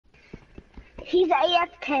He's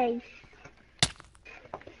AFK.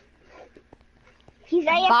 He's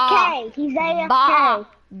Bah. AFK. He's AFK. Bah.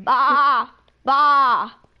 Bah. Bah.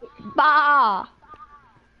 Bah.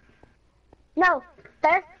 No,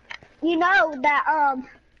 there. You know that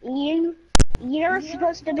you're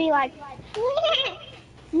supposed to be like. I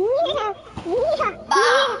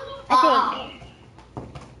think.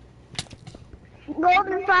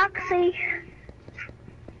 Golden Foxy.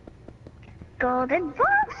 Golden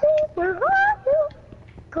Foxy, where are you?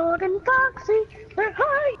 Golden Foxy, where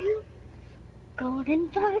are you? Golden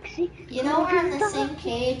Foxy. You know we're in the same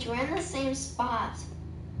cage. We're in the same spot.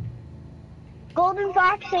 Golden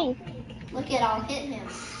Foxy. Look it, I'll hit him.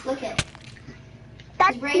 Look it.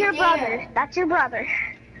 That's He's right your there. brother. That's your brother.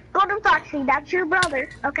 Golden Foxy, that's your brother,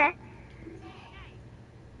 okay?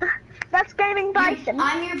 That's Gaming Bison.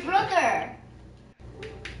 I'm your brother.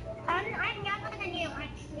 I'm younger than you,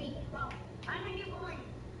 actually. Well, I'm a newborn.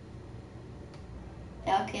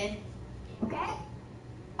 Okay. Okay?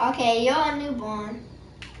 Okay, you're a newborn.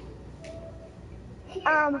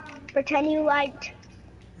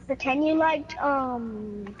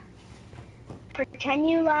 Pretend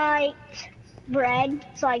you liked bread,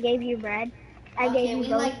 so I gave you bread. I Okay, gave we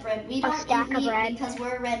you both like bread. We a don't stack eat of meat bread. because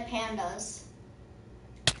we're red pandas.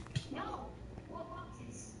 No. What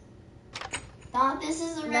boxes? No, this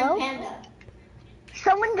is a red No? panda.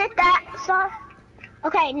 Someone did that, so...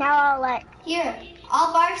 Okay, now I'll let... Here,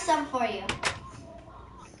 I'll barf some for you.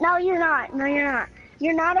 No, you're not. No, you're not.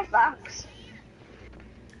 You're not a fox.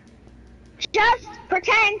 Just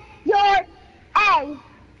pretend you're a...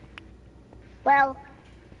 Well,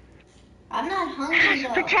 I'm not hungry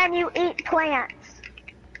though. pretend you eat plants,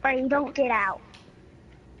 or you don't get out.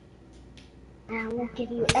 And I won't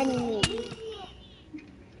give you any meat.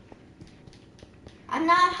 I'm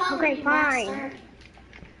not hungry, Okay, fine. master.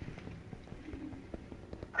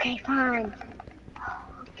 Okay, fine.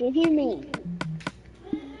 I'll give you meat.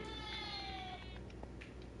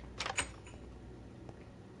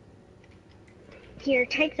 Here,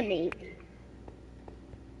 take the meat.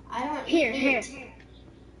 I don't Here, eat meat. here.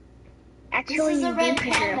 Actually, This is a you red do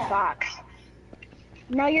 'cause you're a panda. fox.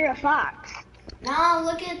 No, you're a fox. Now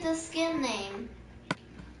look at the skin name.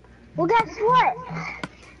 Well, guess what?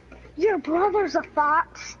 Your brother's a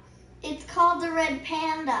fox. It's called the red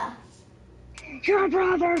panda. Your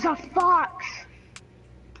brother's a fox.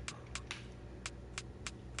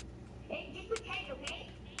 Hey, just pretend, okay?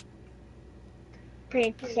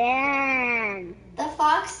 Pretend. The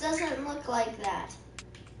fox doesn't look like that.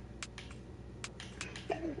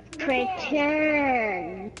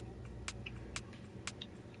 Pretend.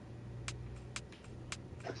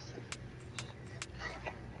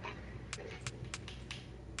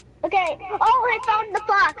 Okay. Oh, I found the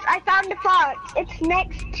fox. I found the fox. It's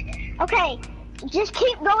next. Okay. Just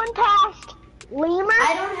keep going past lemur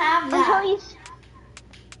I don't have until that. you.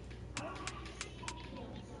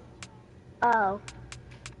 Oh.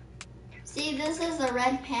 See, this is a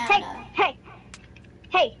red Hey, panda. hey,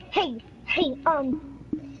 hey.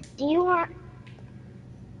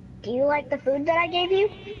 Do you like the food that I gave you?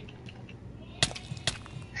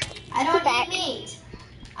 I don't back. eat meat.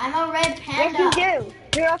 I'm a red panda. Yes, you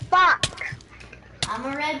do. You're a fox. I'm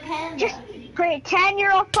a red panda. Just pretend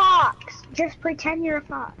you're a fox. Just pretend you're a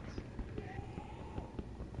fox.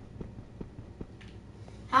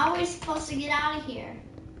 How are we supposed to get out of here?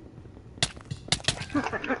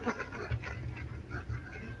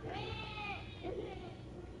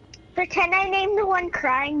 Pretend I named the one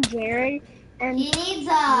crying Jared, and He needs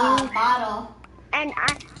a bottle.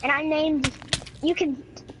 I named. You can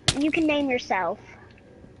name yourself.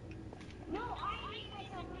 No, I hate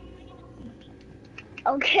myself.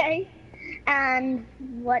 Okay. And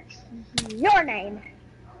what's your name?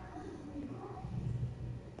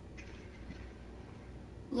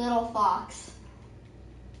 Little fox.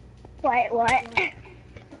 What?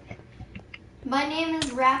 My name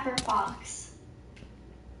is Rapper Fox.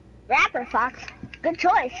 Rapper Fox. Good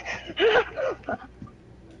choice.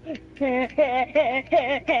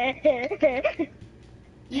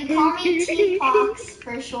 You call me T-Fox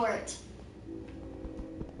for short.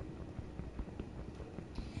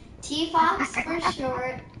 T-Fox for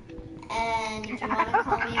short. And if you want to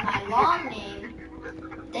call me my long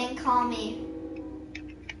name, then call me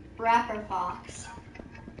Rapper Fox.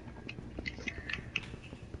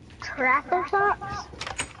 Rapper Fox?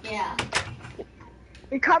 Yeah,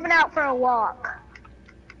 You're coming out for a walk.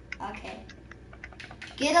 okay.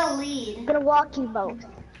 Get a I'm lead. gonna walk you both.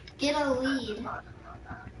 Get a lead.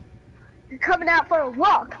 You're coming out for a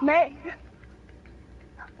walk, man.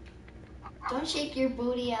 Don't shake your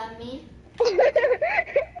booty on me.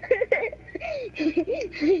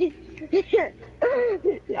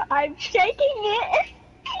 I'm shaking it.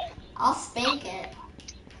 I'll spank it.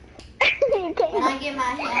 You can't. When I get my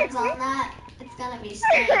hands on that, it's gonna be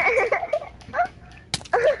spanked.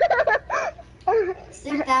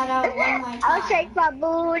 Stick that out one more time. I'll shake my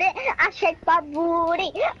booty. I shake my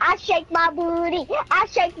booty. I shake my booty. I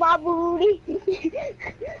shake my booty.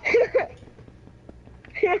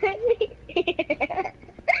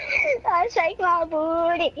 I shake my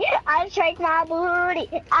booty. I shake my booty.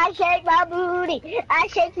 I shake my booty. I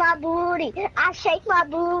shake my booty. I shake my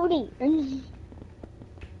booty.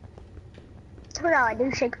 So no, I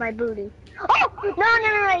do shake my booty. Oh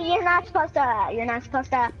no! You're not supposed to. You're not supposed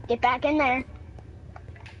to. Get back in there.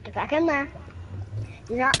 Get back in there.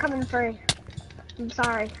 You're not coming free. I'm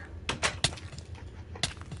sorry.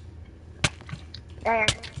 There.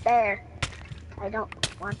 I don't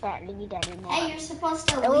want that lead anymore. Hey, you're supposed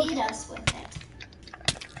to lead us with it.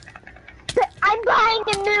 I'm buying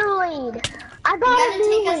a new lead. I You bought a gotta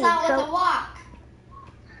new take us lead. out So with a walk.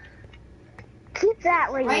 keep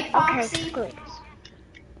that lead. Right, Foxy? Okay, please.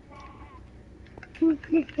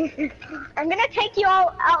 I'm gonna take you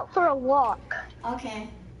all out for a walk. Okay.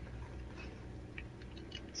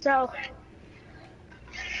 So,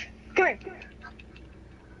 come here.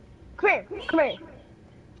 Come here. Come here.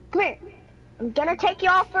 Come here. I'm gonna take you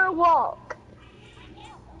all for a walk.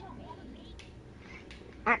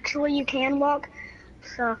 Actually, you can walk.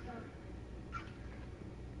 So,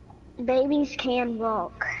 babies can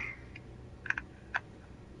walk.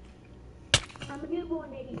 I'm a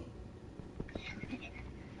newborn baby.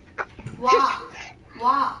 Walk.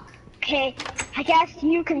 Walk. Okay, I guess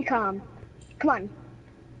you can come. Come on.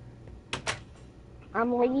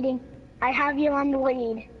 I'm leading. I have you on the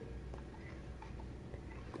lead.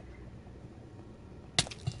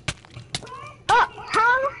 Oh,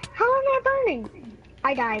 how am I burning?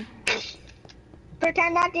 I died.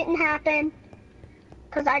 Pretend that didn't happen,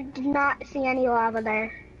 because I did not see any lava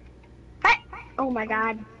there. Hey! Oh my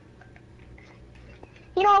god.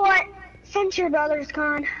 You know what? Since your brother's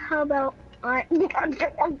gone, how about I...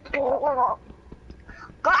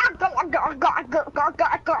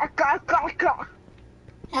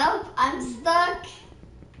 Help, I'm stuck.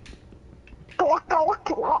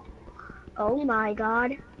 Oh my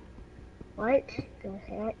god. What the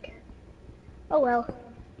heck? Oh well.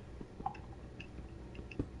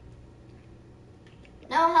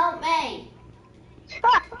 No, help me.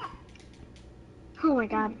 Ah! Oh my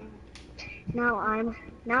god. Now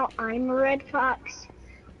I'm a red fox.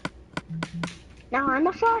 Now I'm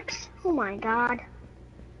a fox. Oh my god.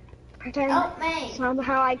 Pretend Help me.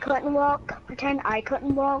 somehow I couldn't walk. Pretend I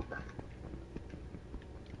couldn't walk.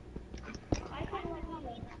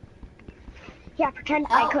 Yeah, pretend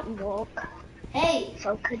I Help. couldn't walk. Hey,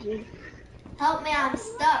 So could you? help me, I'm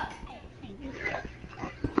stuck.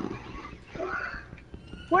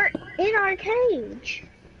 We're in our cage.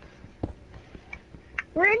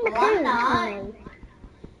 We're in the Well, I'm cage, not. honey.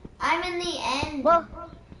 I'm in the end. Well,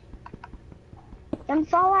 then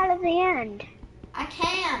fall out of the end. I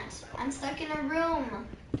can't. I'm stuck in a room.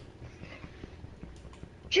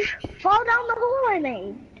 Just fall down the hole I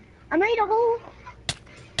made. I made a hole.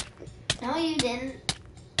 No, you didn't.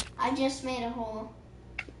 I just made a hole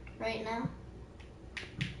right now.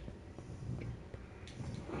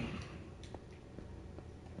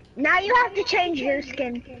 Now you have to change your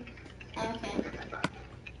skin. Okay.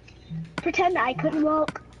 Pretend I couldn't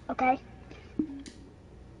walk, okay?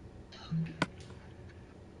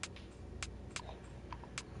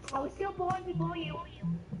 I was still born before you.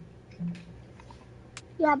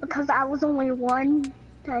 Yeah, because I was only one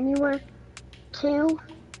and you were two.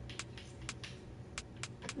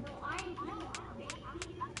 No, I'm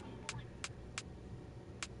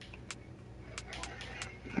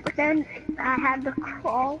But then I had to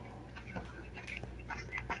crawl.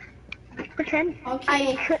 Pretend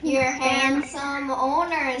Okay, I couldn't your stand. handsome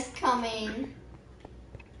owner is coming.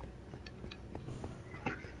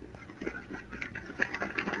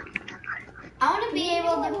 I want to be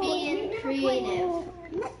able to be in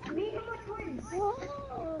creative. Me and my twins.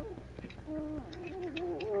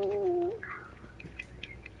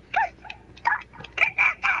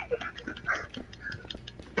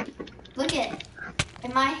 Look it.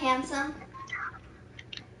 Am I handsome?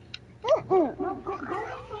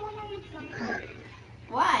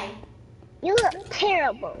 Why? You look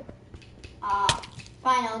terrible. Fine,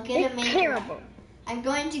 I'll get a It's maker. terrible. I'm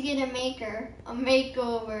going to get a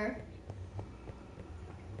makeover.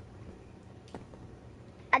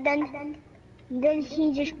 And then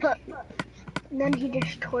he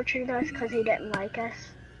just tortured us because he didn't like us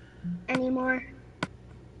anymore.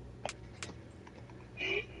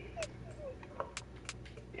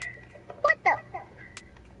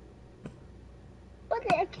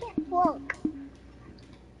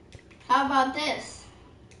 about this?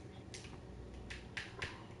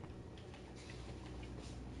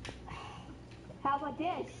 How about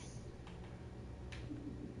this?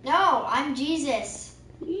 No, I'm Jesus.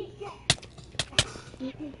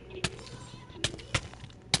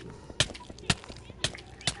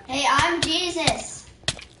 Hey, I'm Jesus.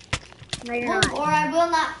 No, you're Move not. or I will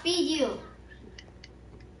not feed you.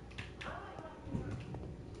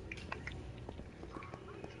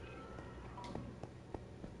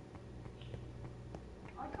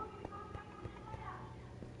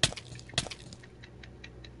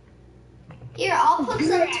 Here, I'll put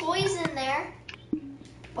some toys in there.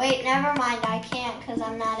 Wait, never mind. I can't because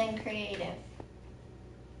I'm not in creative.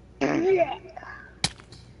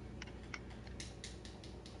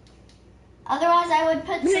 Otherwise, I would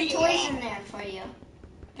put some toys in there for you.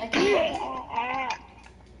 I can't.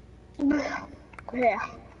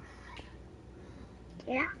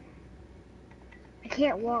 Yeah. I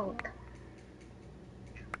can't walk.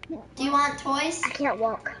 Do you want toys? I can't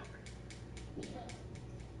walk.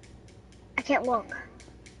 I can't walk.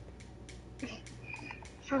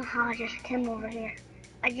 Somehow I just came over here.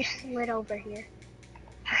 I just slid over here.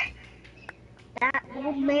 That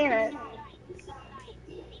old man.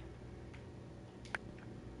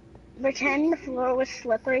 Pretend the floor was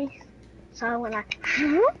slippery. So when I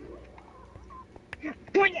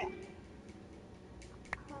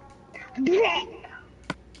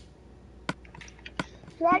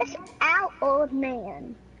let us out, old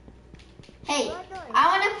man. Hey, I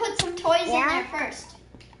want to put some toys in Yeah? there first.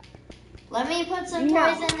 Let me put some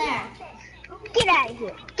No. toys in there. Get out of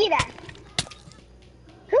here. Get out.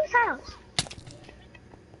 Whose house?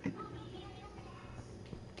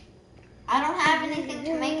 I don't have anything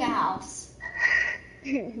to make a house.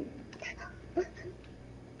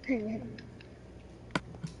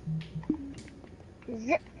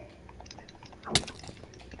 Zip.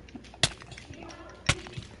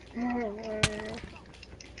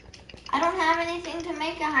 I don't have anything to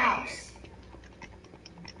make a house.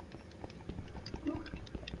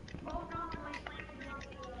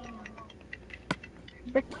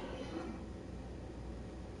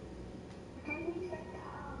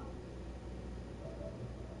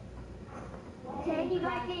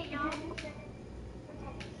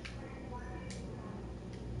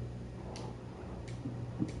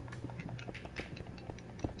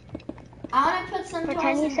 I want to put some toys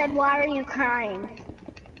Pretend you in said, there. why are you crying?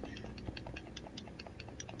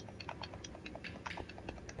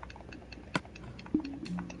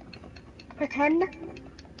 Pretend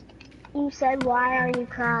you said, why are you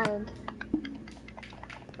crying?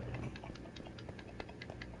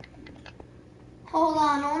 Hold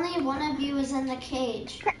on, only one of you is in the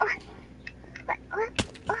cage.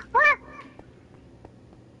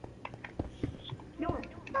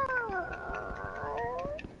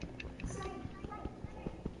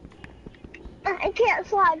 I can't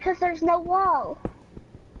slide because there's no wall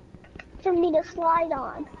for me to slide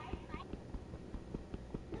on.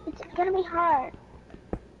 It's gonna be hard.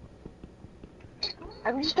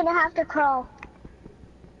 I'm just gonna have to crawl.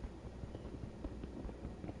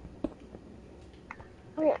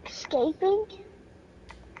 We're escaping?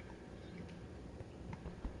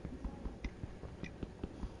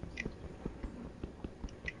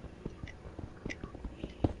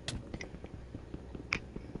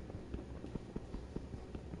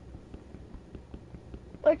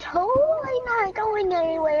 We're totally not going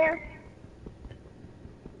anywhere.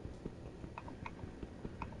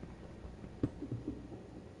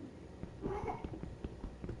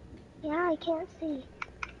 Yeah, I can't see.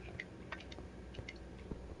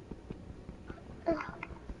 Ugh.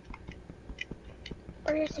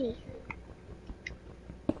 Where is he?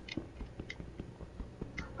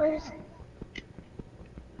 Where is he?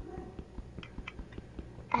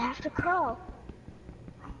 I have to crawl.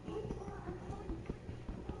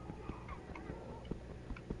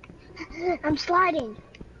 I'm sliding.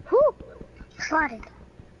 Whoo! Sliding.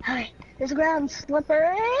 Alright, this ground's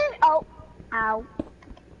slippery. Oh, ow.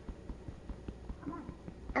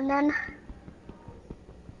 And then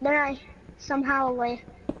I somehow lay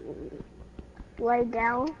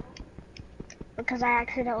down because I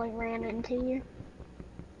accidentally ran into you.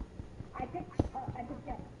 I picked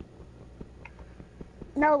up.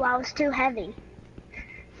 No, I was too heavy.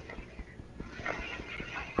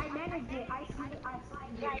 I managed it. I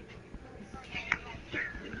see it.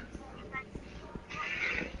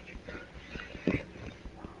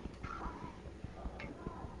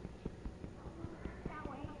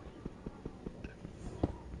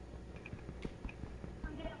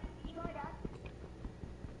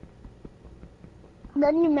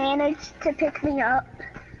 Then you managed to pick me up.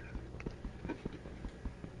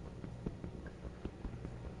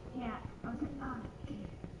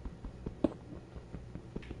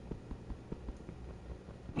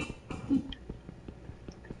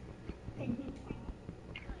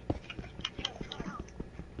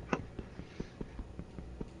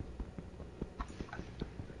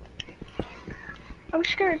 I'm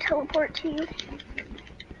just gonna teleport to you.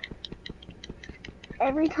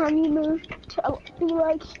 Every time you move, be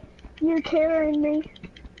like you're carrying me.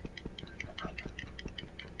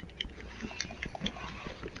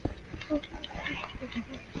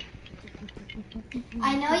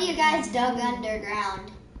 I know you guys dug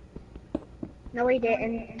underground. No, we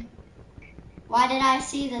didn't. Why did I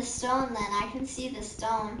see the stone then? I can see the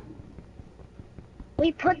stone.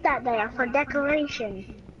 We put that there for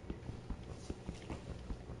decoration.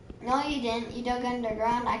 No, you didn't. You dug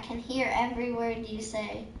underground. I can hear every word you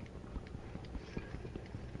say.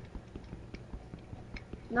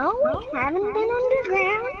 No, we haven't been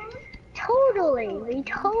underground. We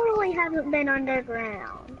totally haven't been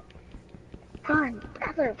underground. Run,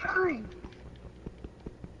 brother, run.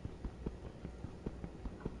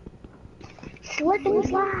 Slip and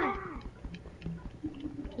slide.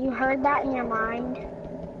 You heard that in your mind?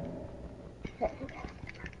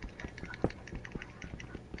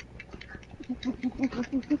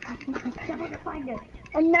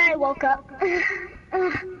 And then I woke up.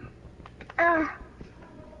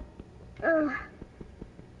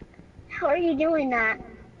 How are you doing that?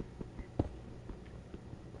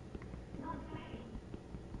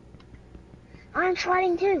 I'm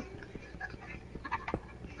sliding too.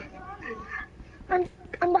 I'm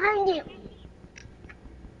behind you.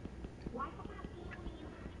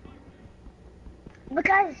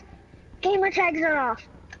 Because gamer tags are off.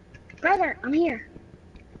 Brother, I'm here.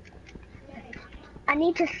 I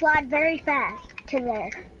need to slide very fast to there.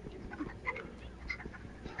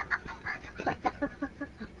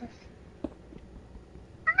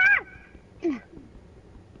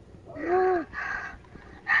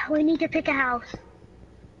 We need to pick a house.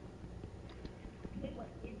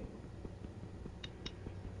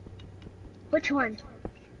 Which one?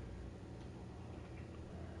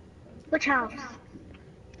 Which house?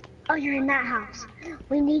 Oh, you're in that house.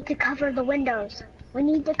 We need to cover the windows. We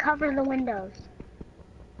need to cover the windows.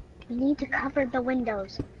 We need to cover the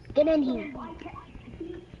windows. Get in here.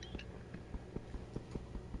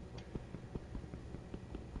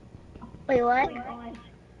 Wait, what?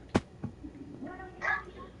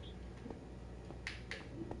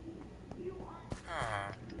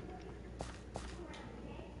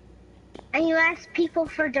 And you asked people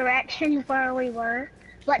for directions where we were,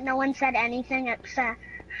 but no one said anything except,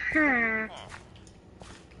 huh.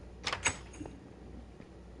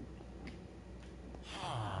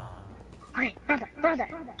 Okay, brother.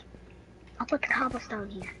 I'll put the cobblestone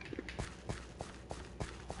here.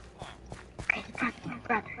 Okay,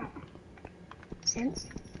 brother. Since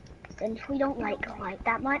we don't like light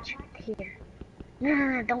that much, here.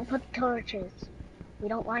 No, don't put torches. We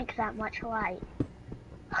don't like that much light.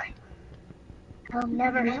 He'll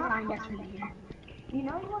never find us in here. You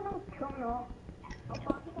know when I was coming up,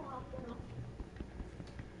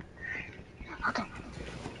 Okay.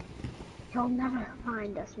 He'll never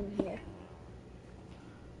find us in here.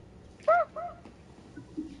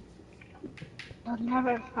 He'll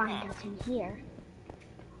never find us in here.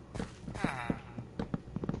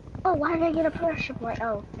 Oh, why did I get a pressure plate?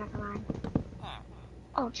 Oh, never mind.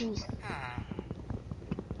 Oh, jeez.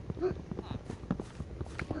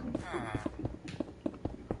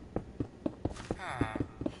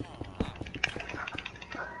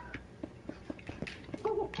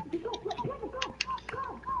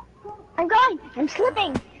 I'm going! I'm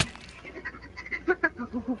slipping!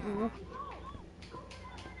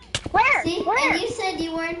 Where? See? Where? And you said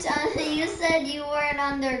you weren't. You said you weren't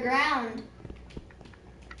underground.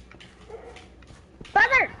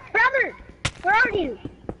 Brother! Where are you?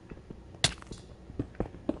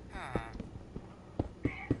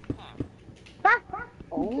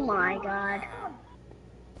 Oh my god.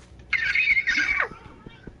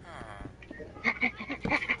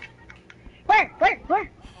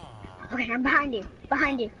 Where? Okay, I'm behind you.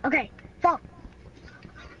 Okay, fall.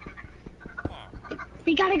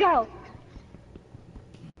 We gotta go.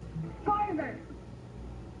 Farther.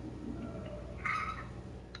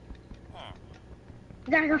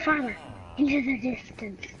 We gotta go farther. Into the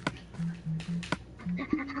distance.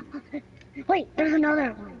 Wait, there's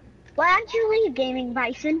another one. Why don't you leave, Gaming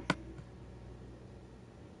Bison?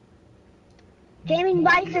 Gaming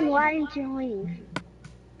Bison, why didn't you leave?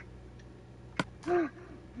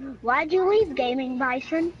 Why'd you leave, Gaming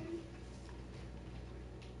Bison?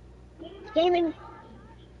 Gaming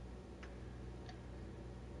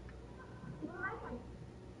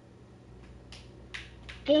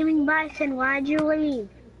Bison, why'd you leave?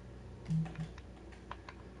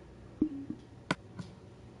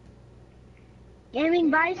 Gaming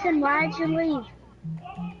Bison, why'd you leave?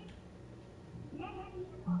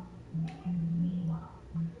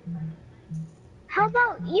 How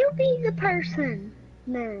about you be the person,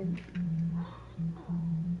 then?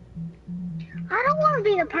 I don't want to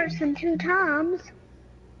be the person 2 times.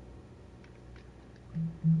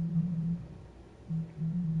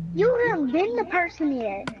 You haven't been the person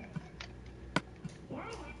yet.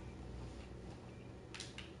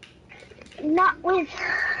 Not with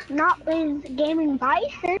Gaming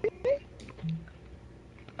Bison.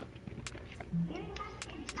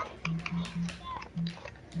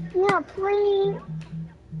 Yeah, please.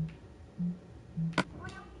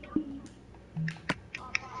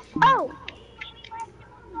 Oh!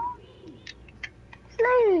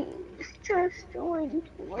 Please, just join,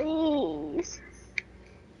 please.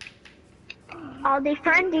 I'll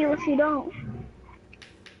defriend you if you don't.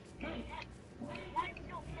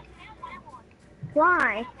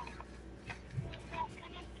 Why?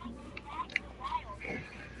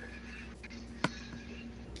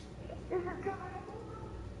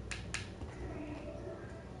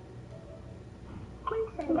 Please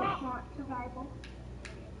say it's not survival.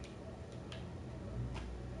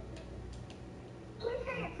 Please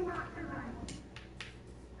say it's not survival.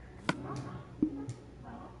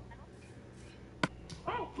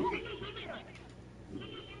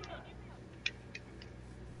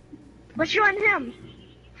 What's on him?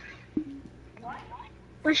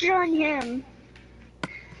 What's on him?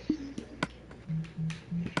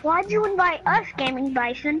 Why'd you invite us, Gaming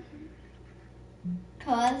Bison?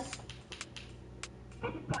 'Cause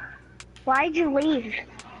Why'd you leave?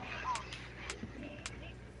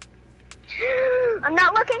 I'm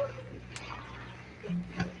not looking.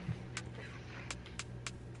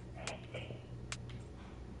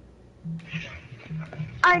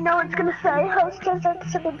 I know it's gonna say host because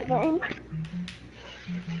that's a good name.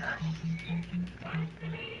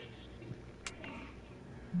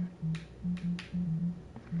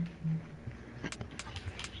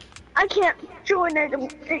 I can't join. I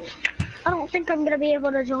don't think I'm gonna be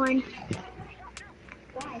able to join.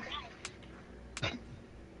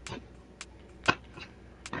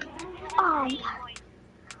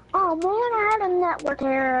 Oh man, I had a network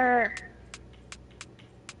error.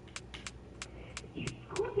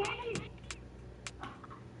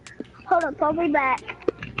 Hold up, I'll be back.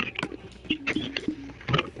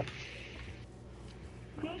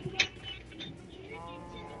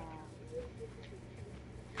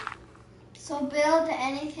 so build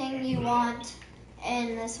anything you want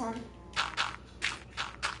in this one.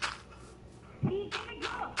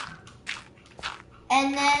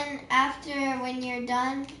 And then after, when you're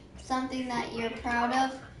done, something that you're proud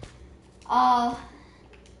of, I'll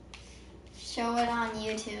show it on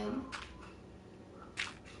YouTube.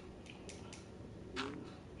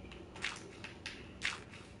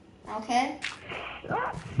 Okay?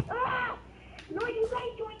 No, you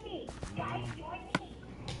guys join me. Guys, join me.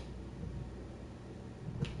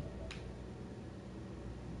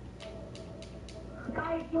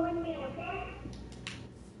 Guys, join me, okay?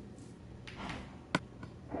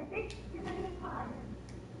 This is gonna be fun.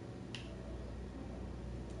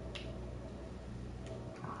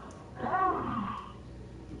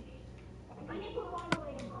 I need to run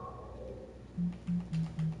away.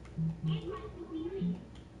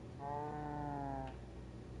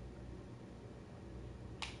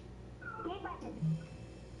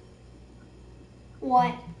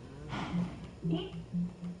 What?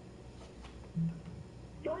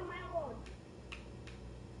 Join my world.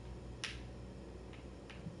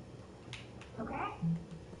 Okay?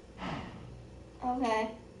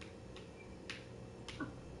 Okay.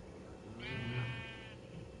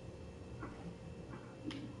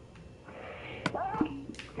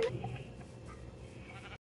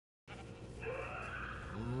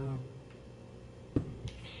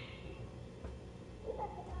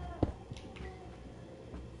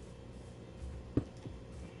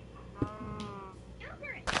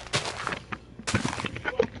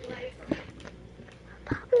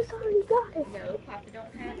 Papa's already got it. No, Papa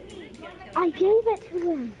don't have it. I gave it to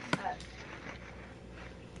him.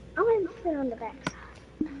 I'm gonna put it on the back side.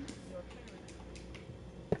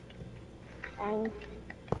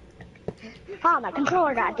 Oh, my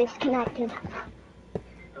controller got disconnected.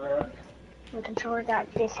 My controller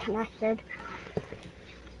got disconnected.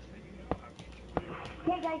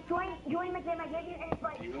 Okay, guys, join the game. I gave you an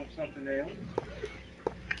invite. You want something else?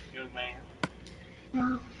 Young man,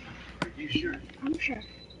 No, are you sure? I'm sure.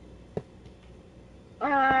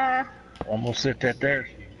 I'm gonna set that there.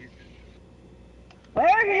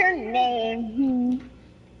 Where's your name?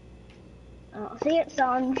 I don't see it, so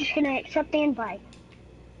I'm just gonna accept the invite.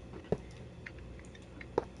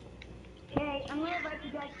 Okay, I'm gonna invite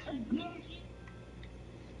you guys again.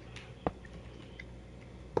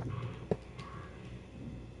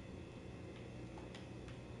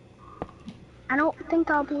 I don't think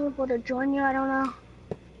I'll be able to join you. I don't know.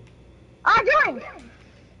 I joined!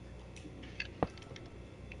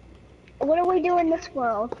 What do we do in this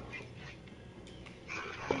world?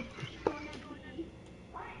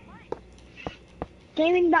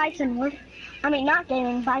 Gaming Bison. I mean, not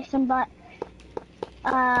Gaming Bison, but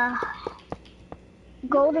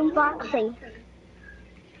Golden Foxy.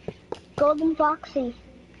 Golden Foxy.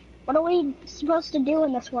 What are we supposed to do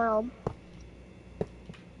in this world?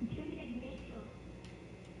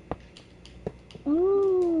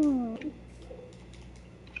 Ooh.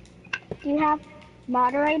 Do you have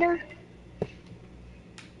moderator?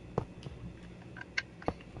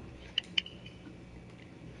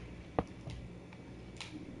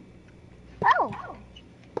 Oh.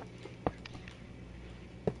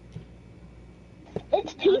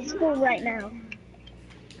 It's peaceful right now.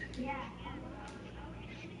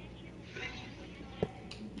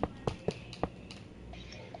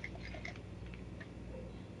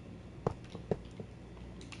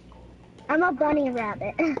 I'm a bunny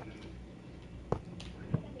rabbit.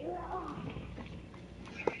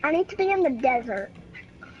 I need to be in the desert.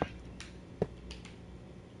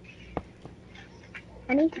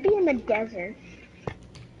 I need to be in the desert.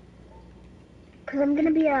 Because I'm going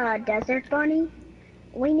to be a desert bunny.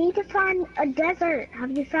 We need to find a desert.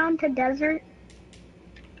 Have you found a desert?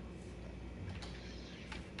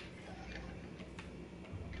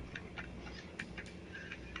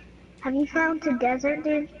 Have you found a desert,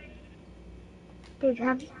 dude? Dude,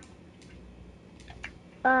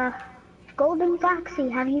 Golden Foxy,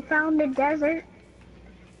 have you found a desert?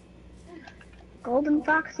 Golden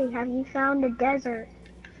Foxy, have you found a desert?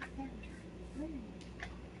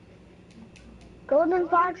 Golden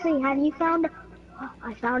Foxy, have you found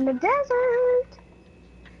I found a desert!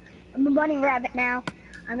 I'm a bunny rabbit now.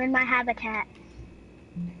 I'm in my habitat.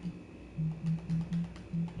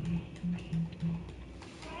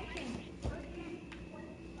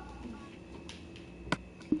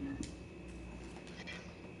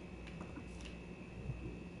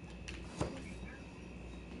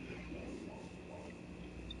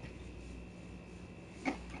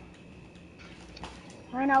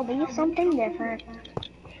 And I'll be something different.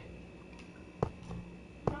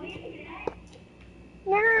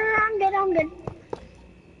 No, I'm good.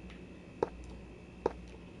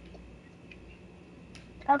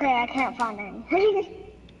 Okay, I can't find any.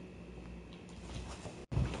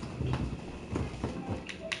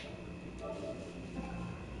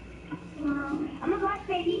 I'm a black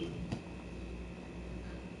baby.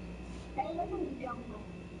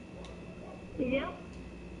 You do?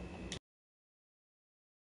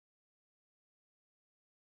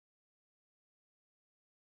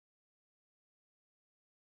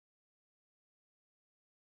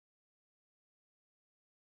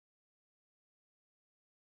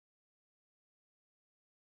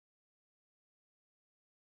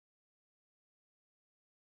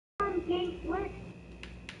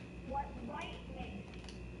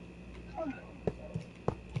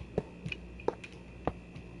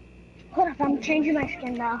 Hold up, I'm changing my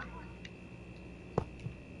skin now.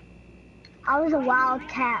 I was a wild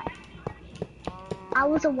cat. I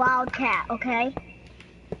was a wild cat, okay?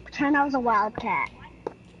 Pretend I was a wild cat.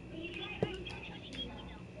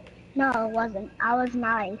 No, it wasn't. I was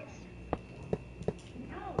nice.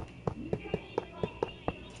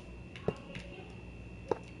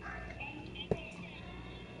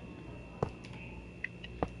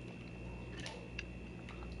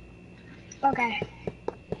 Okay.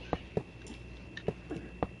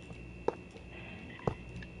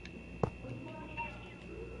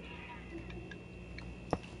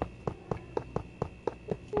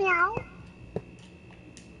 Meow.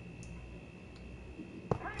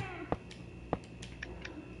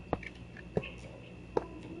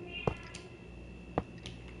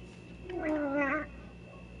 Meow.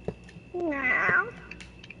 Meow.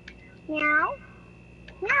 Meow.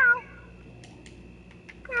 Meow.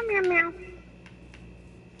 Meow, meow, meow.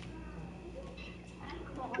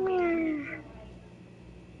 Meow.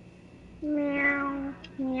 Meow.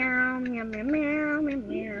 Meow, meow, meow, meow, meow,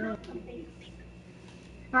 meow.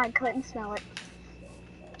 I couldn't smell it.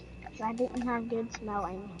 Because I didn't have good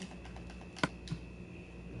smelling.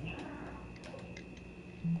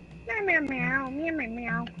 Meow, meow, meow, meow, meow,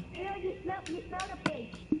 meow. You smell the pig.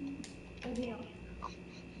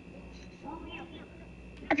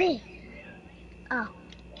 A pig. Oh.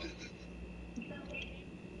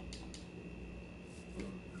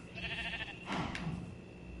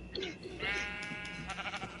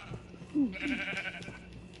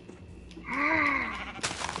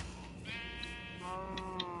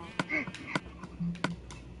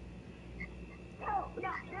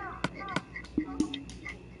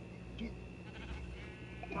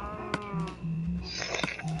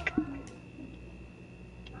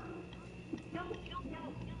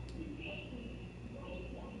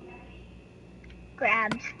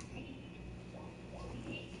 crabs.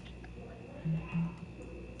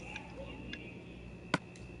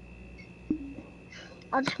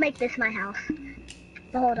 I'll just make this my house.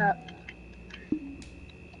 So hold up.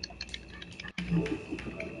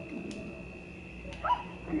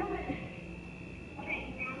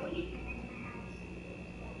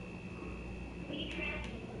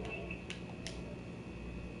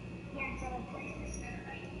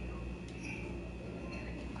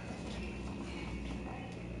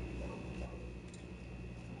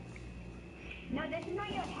 No, this is not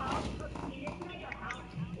your house. This is not your house.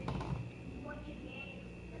 What you did.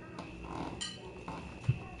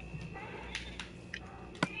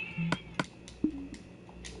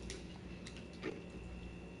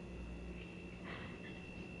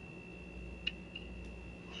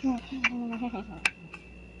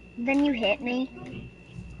 Then you hit me.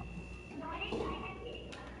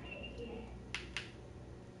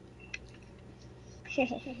 I'm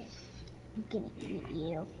gonna eat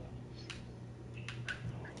you.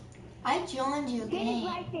 I joined your Get his game.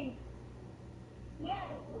 license.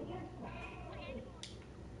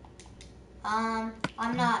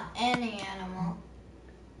 I'm not any animal.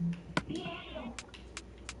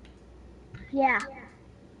 Yeah.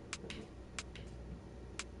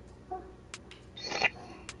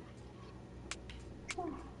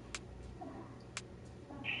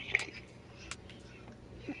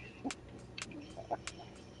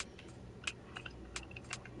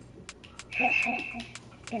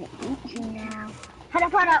 Gonna eat you now.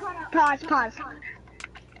 Hold up. Pause.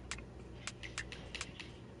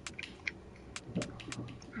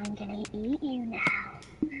 I'm gonna eat you now.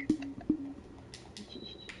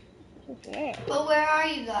 Yeah. But where are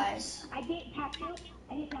you guys? I did tattoo.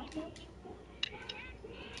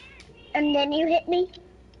 And then you hit me.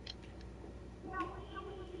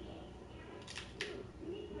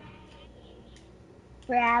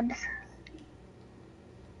 Grabs.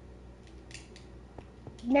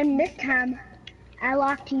 Then this time, I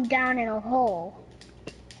locked you down in a hole.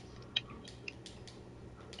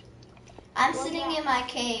 I'm sitting in my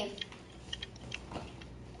cave.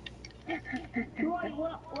 Where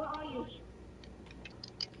are you?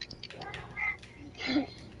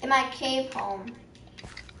 In my cave home.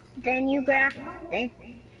 Then you grab.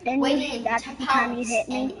 Then Waiting that's to the time you pounce hit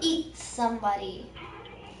and me. eat somebody.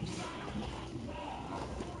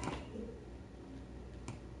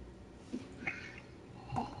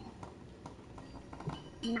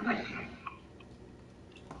 Nice.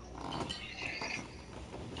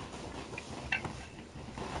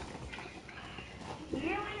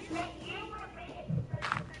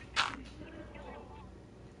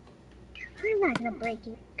 I'm not gonna break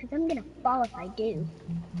it, because I'm gonna fall if I do.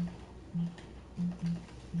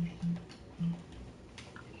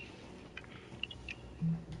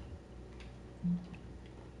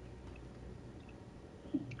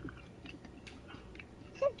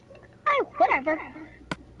 Oh, whatever.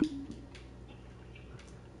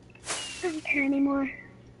 I don't care anymore.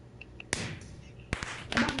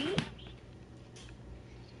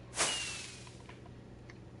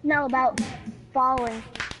 No, about falling.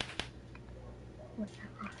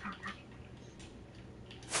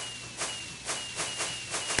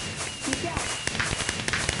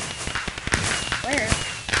 Where?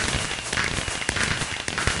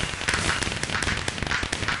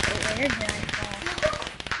 Where did I fall?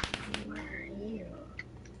 Where are you?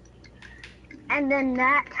 And then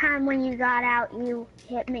that time when you got out, you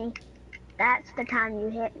hit me. That's the time you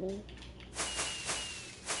hit me.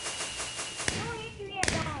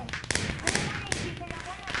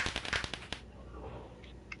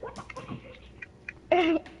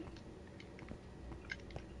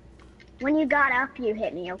 When you got up, you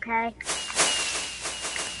hit me, okay?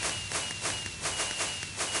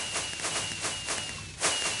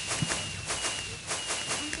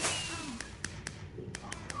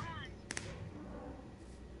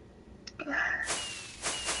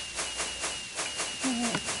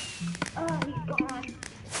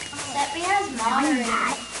 Seppi has moderated.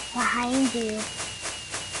 Behind you.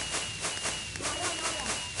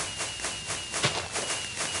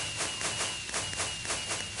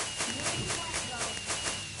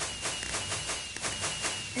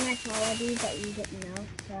 And I followed you, but you didn't know,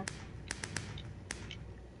 so.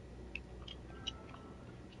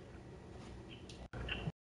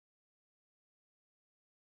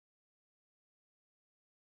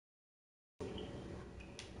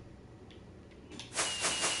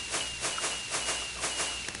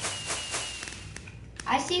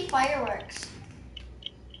 I see fireworks.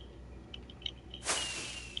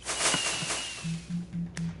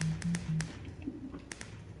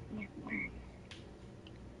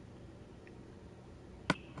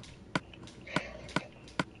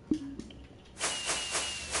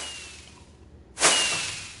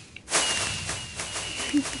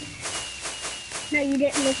 No, you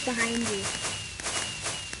didn't look behind you.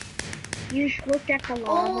 You just looked at the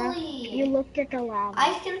lava. Holy. You looked at the lava.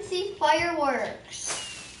 I can see fireworks.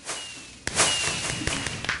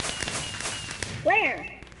 Where?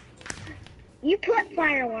 You put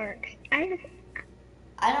fireworks. I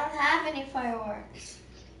don't have any fireworks.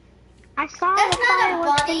 I saw That's the not a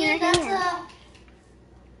fireworks in bunny. your hand.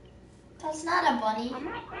 That's not a bunny.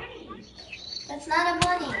 That's not a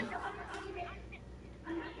bunny.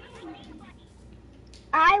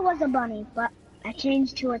 I was a bunny, but I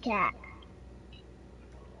changed to a cat.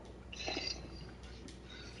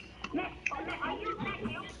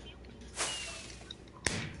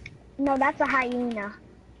 No, that's a hyena.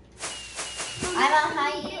 I'm a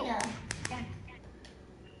hyena.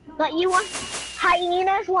 But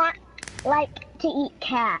hyenas want, like, to eat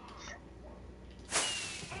cats.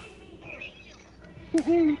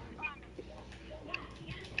 Mm-mm.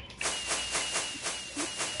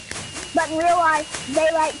 But in real life,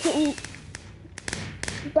 they like to eat,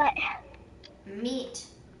 Meat.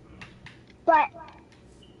 but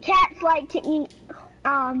cats like to eat,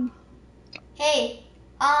 Hey,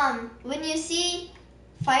 when you see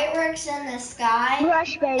fireworks in the sky,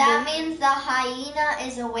 brush baby. that means the hyena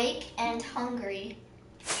is awake and hungry.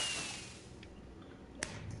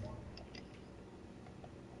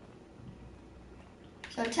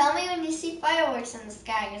 So tell me when you see fireworks in the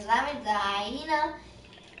sky, because that means the hyena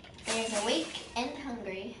is awake and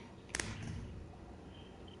hungry.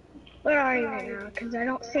 Where are you right now? Because I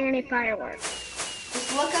don't see any fireworks.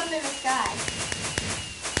 Just look up in the sky.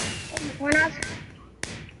 We're not.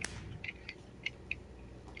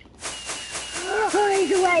 Oh,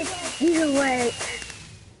 he's awake. He's awake.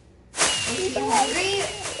 If he's hungry,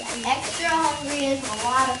 extra hungry is a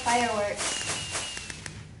lot of fireworks.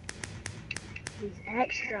 He's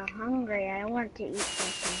extra hungry. I want to eat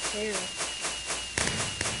something too.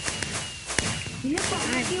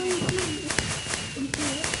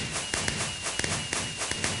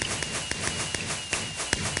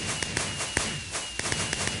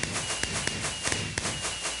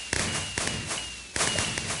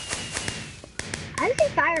 I see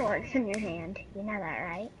fireworks in your hand. You know that,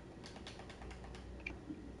 right?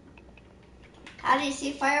 How do you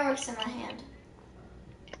see fireworks in my hand?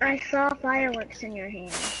 I saw fireworks in your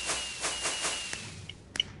hand.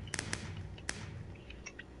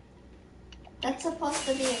 That's supposed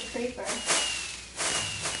to be a creeper.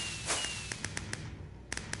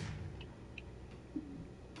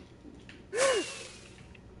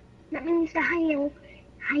 That means the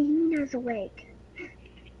hyena's awake.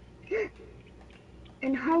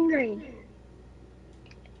 And hungry.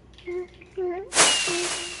 Maybe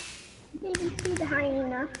see the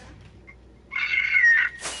hyena.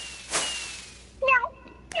 Meow,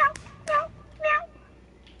 meow, meow, meow.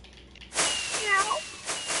 Meow.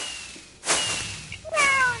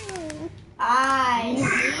 Meow. I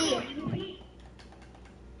see.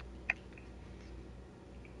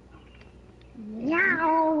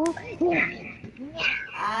 Meow. Meow.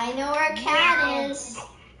 I know where a cat is.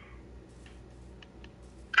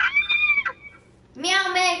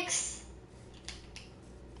 Meow mix.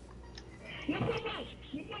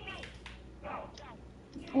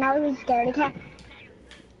 Now he's scared of cat.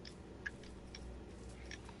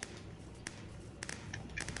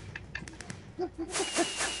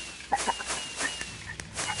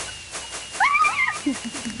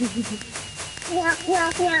 Meow, meow, meow,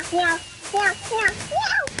 meow, meow, meow, meow.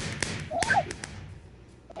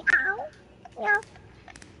 Meow, meow,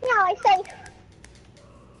 meow, I say.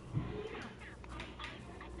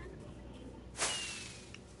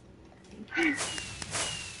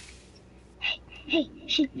 Hey,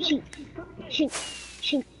 shoot.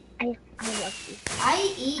 I love you.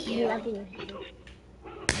 I eat I you. love you.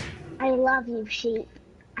 I love you, sheep.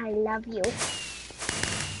 I love you.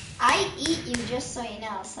 I eat you, just so you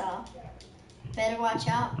know, so better watch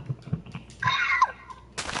out.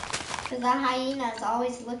 Because the hyena is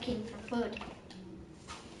always looking for food.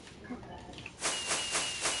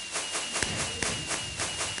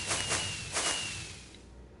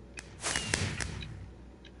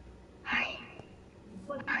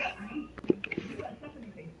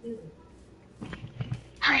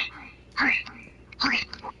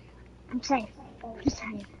 Okay. I'm safe. I'm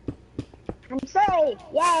safe.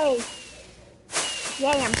 Yay.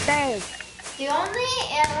 Yay, I'm safe. The only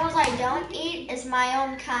animals I don't eat is my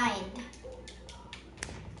own kind.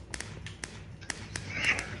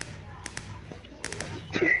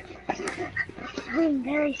 I'm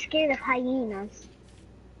very scared of hyenas.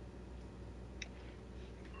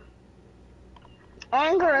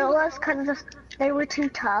 And gorillas because they were too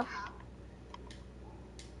tough.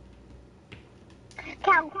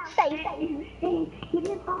 Count safe. Hey, you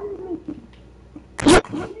didn't follow me. You're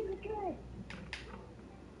really good.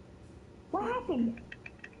 What happened?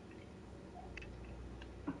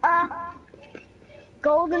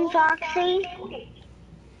 Golden Foxy.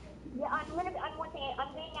 Yeah, I'm going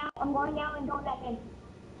out. I'm going out and going back in.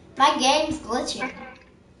 My game's glitching.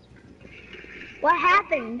 What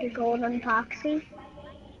happened to Golden Foxy?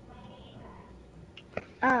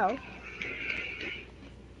 Oh.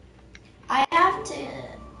 I have to.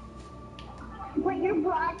 Wait, you're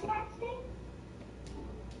broadcasting?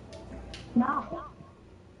 No.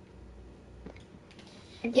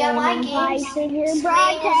 Yeah, my Golden game's Foxy, screen you're is just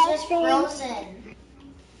broadcasting. frozen.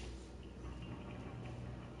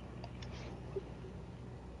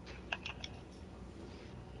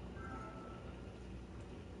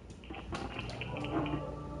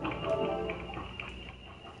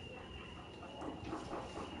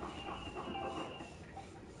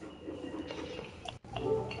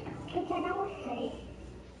 Pretend I was safe.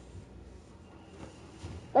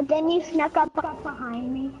 But then you snuck up. Up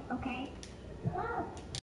behind me, okay?